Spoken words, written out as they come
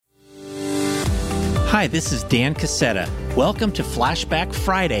Hi, this is Dan Cassetta. Welcome to Flashback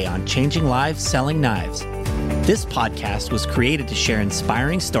Friday on Changing Lives Selling Knives. This podcast was created to share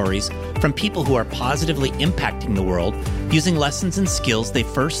inspiring stories from people who are positively impacting the world using lessons and skills they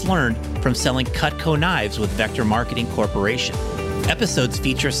first learned from selling Cutco knives with Vector Marketing Corporation. Episodes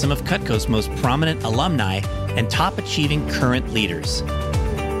feature some of Cutco's most prominent alumni and top-achieving current leaders.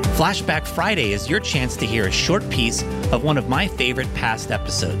 Flashback Friday is your chance to hear a short piece of one of my favorite past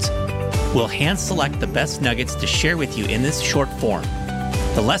episodes. We'll hand-select the best nuggets to share with you in this short form.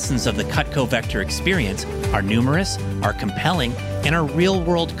 The lessons of the Cutco Vector experience are numerous, are compelling, and are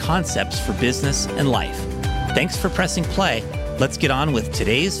real-world concepts for business and life. Thanks for pressing play. Let's get on with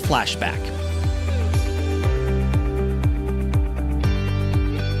today's flashback.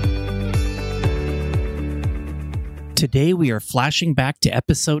 Today we are flashing back to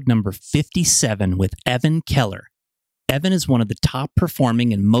episode number 57 with Evan Keller. Evan is one of the top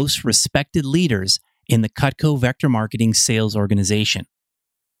performing and most respected leaders in the Cutco Vector Marketing sales organization.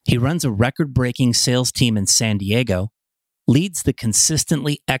 He runs a record-breaking sales team in San Diego, leads the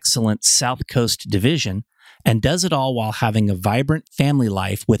consistently excellent South Coast division, and does it all while having a vibrant family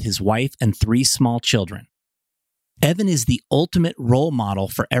life with his wife and 3 small children. Evan is the ultimate role model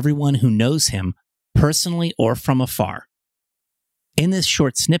for everyone who knows him, personally or from afar. In this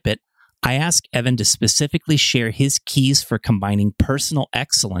short snippet, I ask Evan to specifically share his keys for combining personal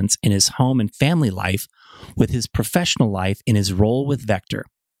excellence in his home and family life with his professional life in his role with Vector.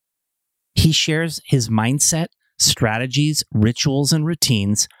 He shares his mindset, strategies, rituals, and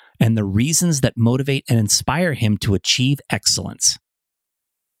routines, and the reasons that motivate and inspire him to achieve excellence.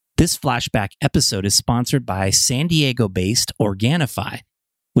 This flashback episode is sponsored by San Diego-based Organifi,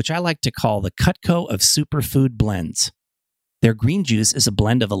 which I like to call the Cutco of superfood blends. Their green juice is a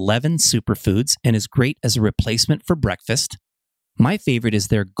blend of 11 superfoods and is great as a replacement for breakfast. My favorite is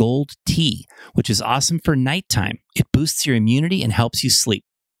their gold tea, which is awesome for nighttime. It boosts your immunity and helps you sleep.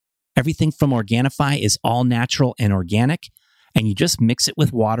 Everything from Organifi is all natural and organic, and you just mix it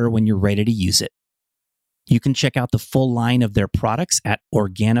with water when you're ready to use it. You can check out the full line of their products at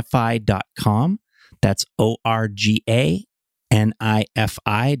Organifi.com. That's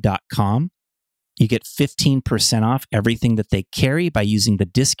Organifi.com. You get 15% off everything that they carry by using the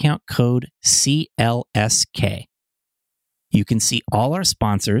discount code CLSK. You can see all our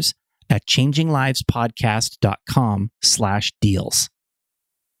sponsors at changinglivespodcast.com/deals.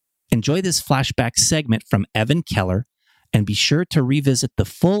 Enjoy this flashback segment from Evan Keller, and be sure to revisit the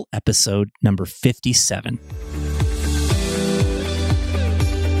full episode number 57.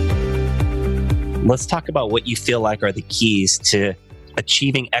 Let's talk about what you feel like are the keys to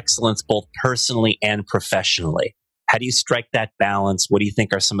achieving excellence both personally and professionally. How do you strike that balance? What do you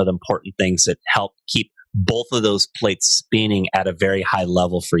think are some of the important things that help keep both of those plates spinning at a very high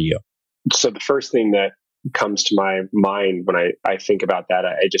level for you? So the first thing that comes to my mind when I think about that,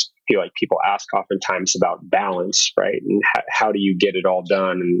 I just feel like people ask oftentimes about balance, right? And how do you get it all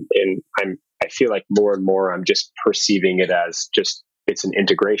done? And I feel like more and more I'm just perceiving it as just, it's an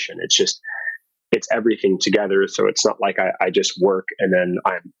integration. It's everything together. So it's not like I just work and then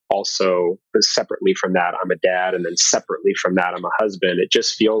I'm also separately from that, I'm a dad. And then separately from that, I'm a husband. It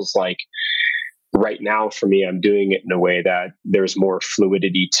just feels like right now for me, I'm doing it in a way that there's more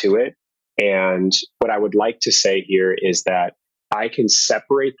fluidity to it. And what I would like to say here is that I can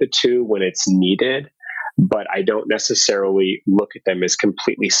separate the two when it's needed, but I don't necessarily look at them as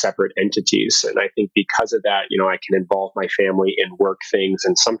completely separate entities. And I think because of that, I can involve my family in work things,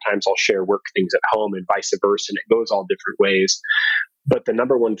 and sometimes I'll share work things at home and vice versa, and it goes all different ways. But the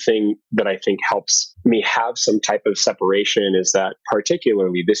number one thing that I think helps me have some type of separation is that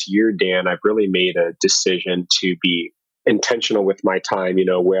particularly this year, Dan, I've really made a decision to be intentional with my time.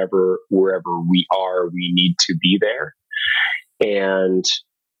 Wherever we are, we need to be there. And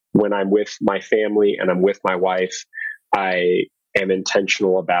when I'm with my family and I'm with my wife, I am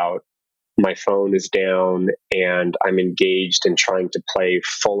intentional about my phone is down and I'm engaged in trying to play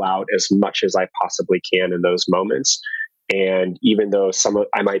full out as much as I possibly can in those moments. And even though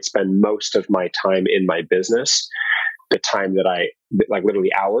I might spend most of my time in my business, the time that like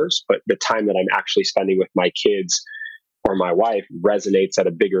literally hours, but the time that I'm actually spending with my kids or my wife resonates at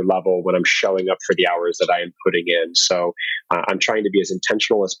a bigger level when I'm showing up for the hours that I am putting in. So I'm trying to be as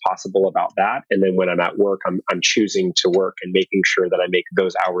intentional as possible about that. And then when I'm at work, I'm choosing to work and making sure that I make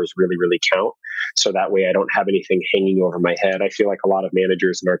those hours really, really count. So that way I don't have anything hanging over my head. I feel like a lot of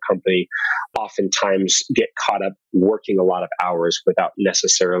managers in our company oftentimes get caught up working a lot of hours without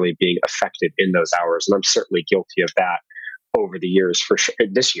necessarily being effective in those hours. And I'm certainly guilty of that over the years. For sure,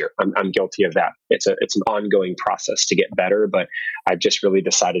 this year, I'm guilty of that. It's an ongoing process to get better, but I've just really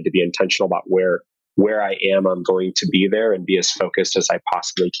decided to be intentional about where where I am, I'm going to be there and be as focused as I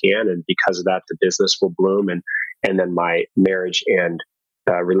possibly can. And because of that, the business will bloom, and then my marriage and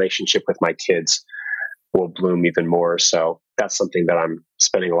relationship with my kids will bloom even more. So that's something that I'm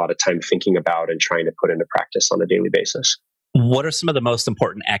spending a lot of time thinking about and trying to put into practice on a daily basis. What are some of the most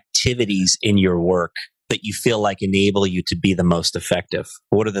important activities in your work that you feel like enable you to be the most effective?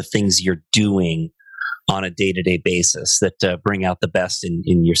 What are the things you're doing on a day-to-day basis that bring out the best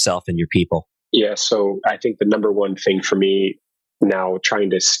in yourself and your people? Yeah, so I think the number one thing for me now, trying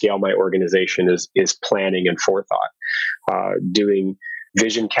to scale my organization, is planning and forethought. Doing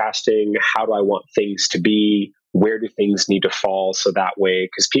vision casting. How do I want things to be? Where do things need to fall? So that way,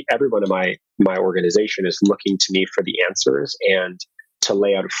 because everyone in my organization is looking to me for the answers and to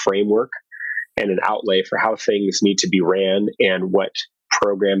lay out a framework and an outlay for how things need to be ran and what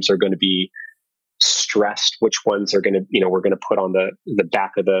programs are going to be stressed, which ones are going to, we're going to put on the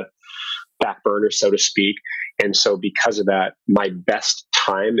back burner, so to speak. And so because of that, my best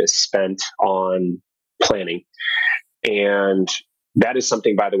time is spent on planning. And that is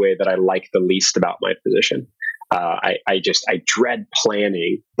something, by the way, that I like the least about my position. I dread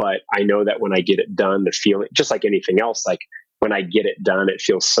planning, but I know that when I get it done, the feeling, just like anything else, like when I get it done, it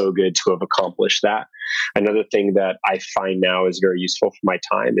feels so good to have accomplished that. Another thing that I find now is very useful for my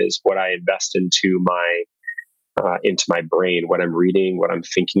time is what I invest into my brain, what I'm reading, what I'm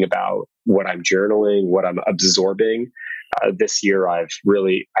thinking about, what I'm journaling, what I'm absorbing. This year, I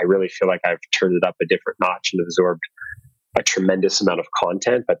really feel like I've turned it up a different notch and absorbed a tremendous amount of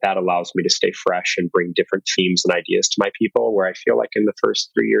content, but that allows me to stay fresh and bring different themes and ideas to my people, where I feel like in the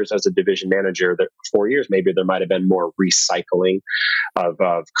first 3 years as a division manager, 4 years, maybe there might have been more recycling of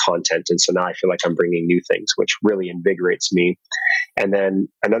content. And so now I feel like I'm bringing new things, which really invigorates me. And then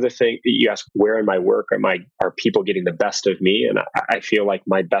another thing, you ask, where in my work are people getting the best of me? And I feel like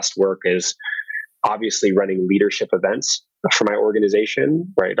my best work is obviously running leadership events for my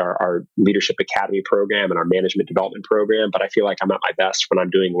organization, right? Our leadership academy program and our management development program. But I feel like I'm at my best when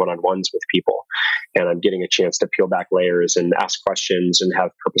I'm doing one-on-ones with people and I'm getting a chance to peel back layers and ask questions and have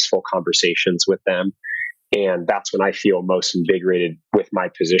purposeful conversations with them. And that's when I feel most invigorated with my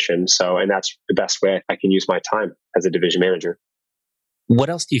position. So, and that's the best way I can use my time as a division manager. What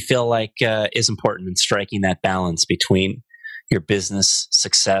else do you feel like is important in striking that balance between your business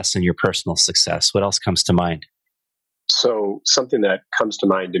success and your personal success? What else comes to mind? So something that comes to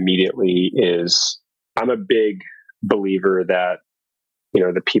mind immediately is I'm a big believer that,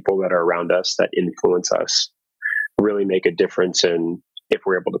 the people that are around us that influence us really make a difference in if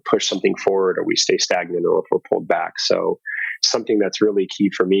we're able to push something forward or we stay stagnant or if we're pulled back. So something that's really key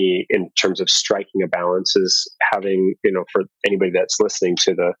for me in terms of striking a balance is having, for anybody that's listening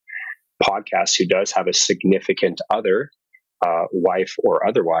to the podcast who does have a significant other, wife or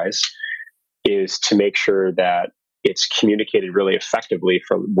otherwise, is to make sure that it's communicated really effectively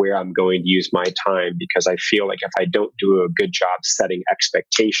from where I'm going to use my time, because I feel like if I don't do a good job setting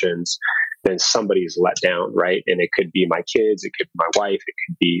expectations, then somebody's let down, right? And it could be my kids, it could be my wife, it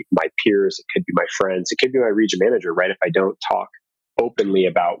could be my peers, it could be my friends, it could be my region manager, right? If I don't talk openly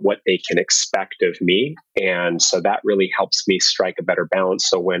about what they can expect of me. And so that really helps me strike a better balance.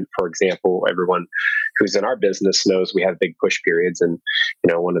 So when, for example, everyone who's in our business knows we have big push periods, and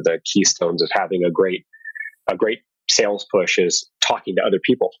one of the keystones of having a great sales push is talking to other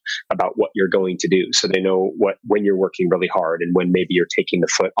people about what you're going to do, so they know when you're working really hard and when maybe you're taking the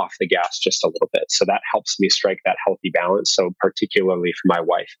foot off the gas just a little bit. So that helps me strike that healthy balance. So particularly for my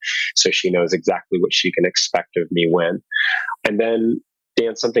wife, so she knows exactly what she can expect of me when. And then,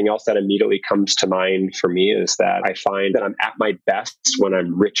 Dan, something else that immediately comes to mind for me is that I find that I'm at my best when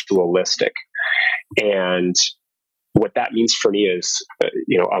I'm ritualistic. And what that means for me is,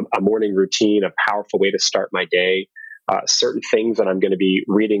 a morning routine, a powerful way to start my day, certain things that I'm going to be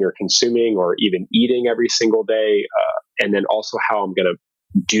reading or consuming or even eating every single day. And then also how I'm going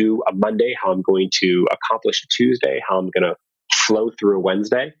to do a Monday, how I'm going to accomplish a Tuesday, how I'm going to flow through a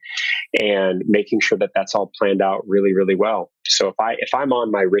Wednesday, and making sure that that's all planned out really, really well. So if I'm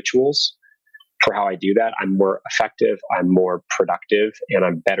on my rituals for how I do that, I'm more effective, I'm more productive, and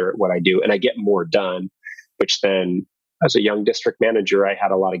I'm better at what I do, and I get more done, which then, as a young district manager, I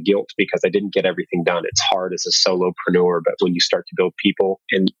had a lot of guilt because I didn't get everything done. It's hard as a solopreneur, but when you start to build people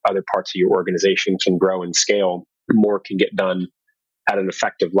and other parts of your organization can grow and scale, more can get done at an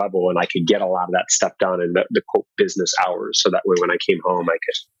effective level. And I could get a lot of that stuff done in the quote business hours. So that way, when I came home,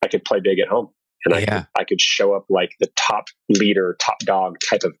 I could play big at home. And I could show up like the top leader, top dog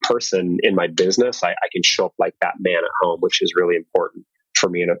type of person in my business. I can show up like that man at home, which is really important for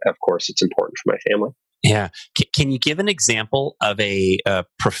me. And of course, it's important for my family. Yeah. Can you give an example of a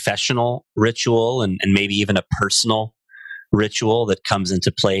professional ritual and maybe even a personal ritual that comes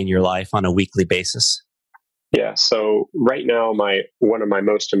into play in your life on a weekly basis? Yeah. So right now, one of my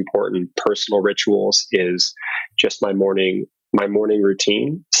most important personal rituals is just my morning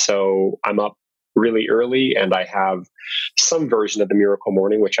routine. So I'm up really early and I have some version of the Miracle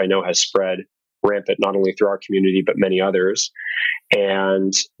Morning, which I know has spread rampant not only through our community but many others.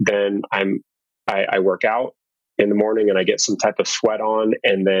 And then I work out in the morning and I get some type of sweat on,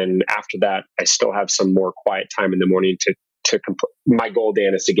 and then after that I still have some more quiet time in the morning to complete. My goal,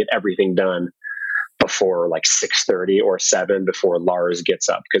 Dan, is to get everything done before like 6:30 or 7 before Lars gets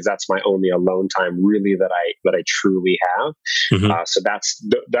up, because that's my only alone time really that I truly have. Mm-hmm. So that's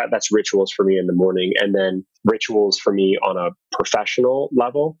rituals for me in the morning. And then rituals for me on a professional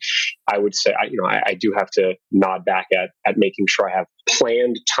level, I would say I do have to nod back at making sure I have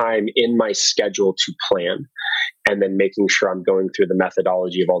planned time in my schedule to plan, and then making sure I'm going through the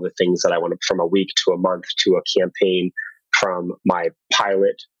methodology of all the things that I want to, from a week to a month to a campaign, from my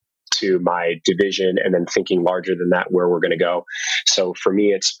pilot to my division, and then thinking larger than that where we're going to go. So for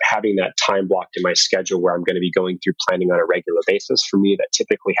me, it's having that time blocked in my schedule where I'm going to be going through planning on a regular basis. For me, that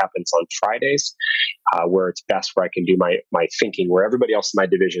typically happens on Fridays, where it's best where I can do my thinking, where everybody else in my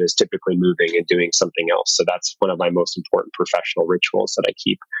division is typically moving and doing something else. So that's one of my most important professional rituals that I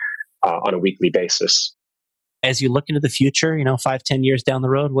keep on a weekly basis. As you look into the future, 5-10 years down the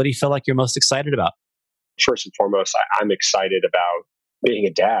road, what do you feel like you're most excited about? First and foremost, I'm excited about being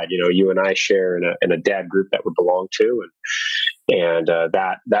a dad. You and I share in a dad group that we belong to, and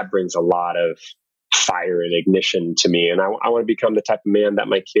that brings a lot of fire and ignition to me. And I want to become the type of man that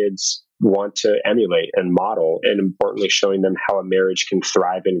my kids want to emulate and model, and importantly, showing them how a marriage can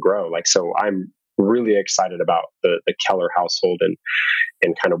thrive and grow. So I'm really excited about the Keller household and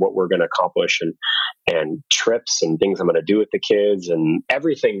kind of what we're going to accomplish, and trips and things I'm going to do with the kids and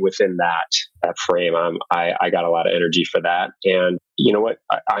everything within that frame. I got a lot of energy for that. And you know what?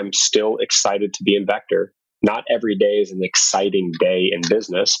 I'm still excited to be in Vector. Not every day is an exciting day in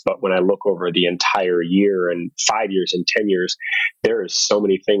business, but when I look over the entire year and 5 years and 10 years, there is so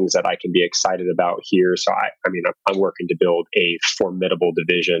many things that I can be excited about here. So I'm working to build a formidable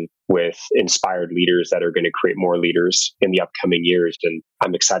division with inspired leaders that are going to create more leaders in the upcoming years. And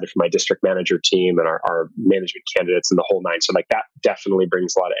I'm excited for my district manager team and our management candidates and the whole nine. So that definitely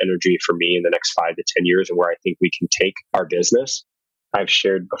brings a lot of energy for me in the next 5 to 10 years and where I think we can take our business. I've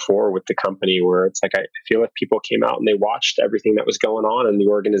shared before with the company where it's like, I feel like people came out and they watched everything that was going on in the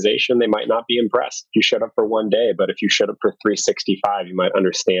organization. They might not be impressed if you showed up for one day, but if you showed up for 365, you might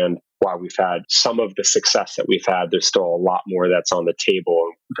understand why we've had some of the success that we've had. There's still a lot more that's on the table.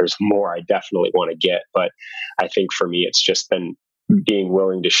 There's more I definitely want to get. But I think for me, it's just been being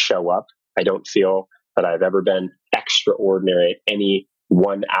willing to show up. I don't feel that I've ever been extraordinary at any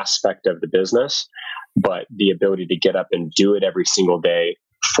one aspect of the business, but the ability to get up and do it every single day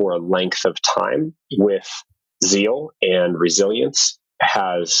for a length of time with zeal and resilience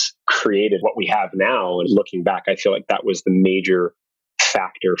has created what we have now. And looking back, I feel like that was the major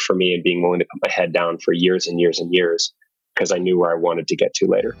factor for me in being willing to put my head down for years and years and years, because I knew where I wanted to get to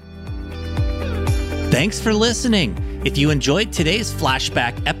later. Thanks for listening. If you enjoyed today's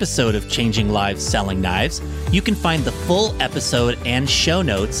flashback episode of Changing Lives Selling Knives, you can find the full episode and show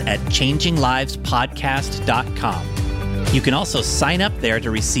notes at changinglivespodcast.com. You can also sign up there to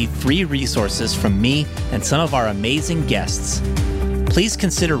receive free resources from me and some of our amazing guests. Please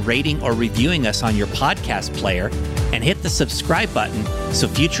consider rating or reviewing us on your podcast player and hit the subscribe button so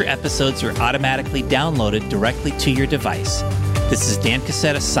future episodes are automatically downloaded directly to your device. This is Dan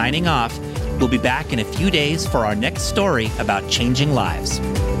Cassetta signing off. We'll be back in a few days for our next story about changing lives.